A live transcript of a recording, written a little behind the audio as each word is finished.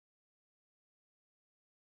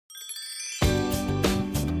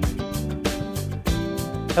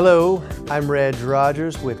Hello, I'm Reg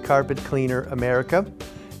Rogers with Carpet Cleaner America,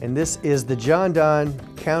 and this is the Jon-Don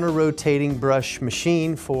counter-rotating brush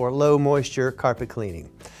machine for low moisture carpet cleaning.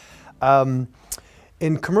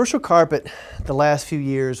 In commercial carpet, the last few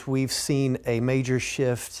years, we've seen a major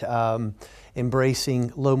shift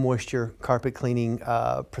embracing low moisture carpet cleaning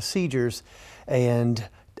procedures, and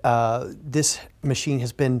this machine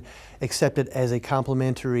has been accepted as a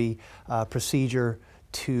complementary procedure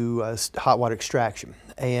to hot water extraction.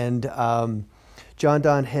 And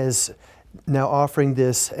Jon-Don has now offering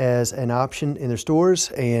this as an option in their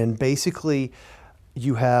stores, and basically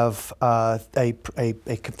you have a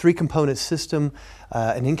three-component system,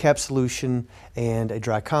 an encapsulation and a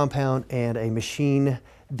dry compound, and a machine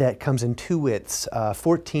that comes in two widths,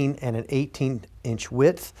 14 and an 18-inch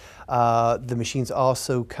width. The machines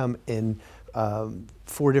also come in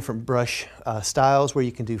 4 different brush styles, where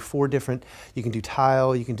you can do you can do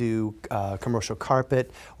tile, you can do commercial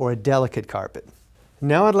carpet, or a delicate carpet.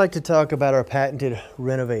 Now I'd like to talk about our patented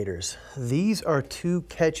renovators. These are 2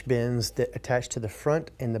 catch bins that attach to the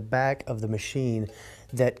front and the back of the machine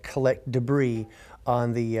that collect debris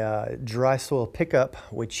on the dry soil pickup,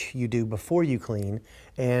 which you do before you clean,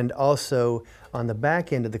 and also on the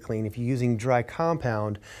back end of the clean. If you're using dry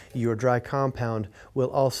compound, your dry compound will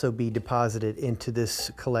also be deposited into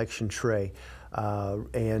this collection tray,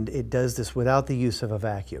 and it does this without the use of a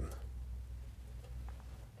vacuum.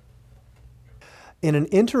 In an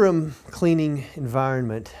interim cleaning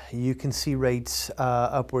environment, you can see rates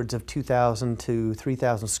upwards of 2,000 to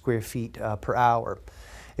 3,000 square feet per hour.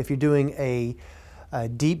 If you're doing a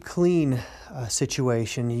deep clean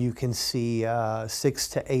situation, you can see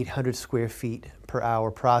 600 to 800 square feet per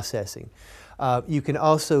hour processing. You can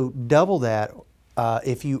also double that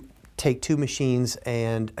if you take 2 machines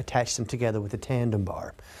and attach them together with a tandem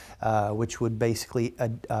bar, which would basically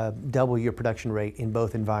double your production rate in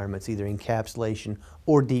both environments, either encapsulation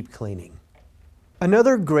or deep cleaning.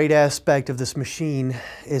 Another great aspect of this machine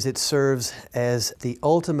is it serves as the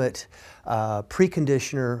ultimate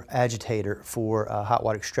preconditioner agitator for hot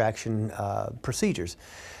water extraction procedures.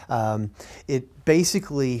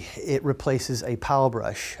 It replaces a pile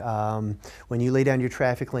brush. When you lay down your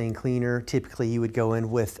traffic lane cleaner, typically you would go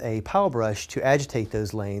in with a pile brush to agitate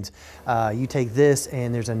those lanes. You take this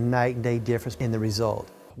and there's a night and day difference in the result.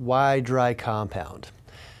 Why dry compound?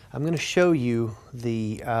 I'm going to show you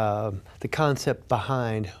the concept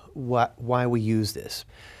behind why we use this.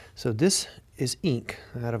 So this is ink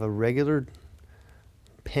out of a regular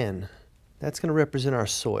pen. That's going to represent our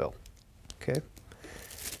soil. Okay.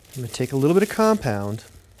 I'm going to take a little bit of compound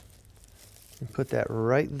and put that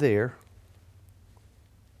right there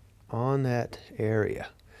on that area.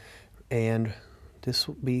 And this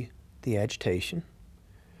will be the agitation.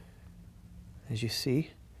 As you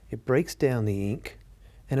see, it breaks down the ink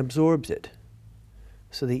and absorbs it.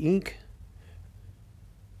 So the ink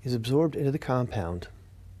is absorbed into the compound,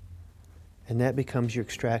 and that becomes your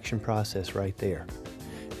extraction process right there.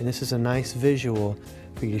 And this is a nice visual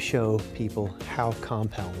for you to show people how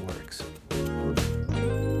compound works.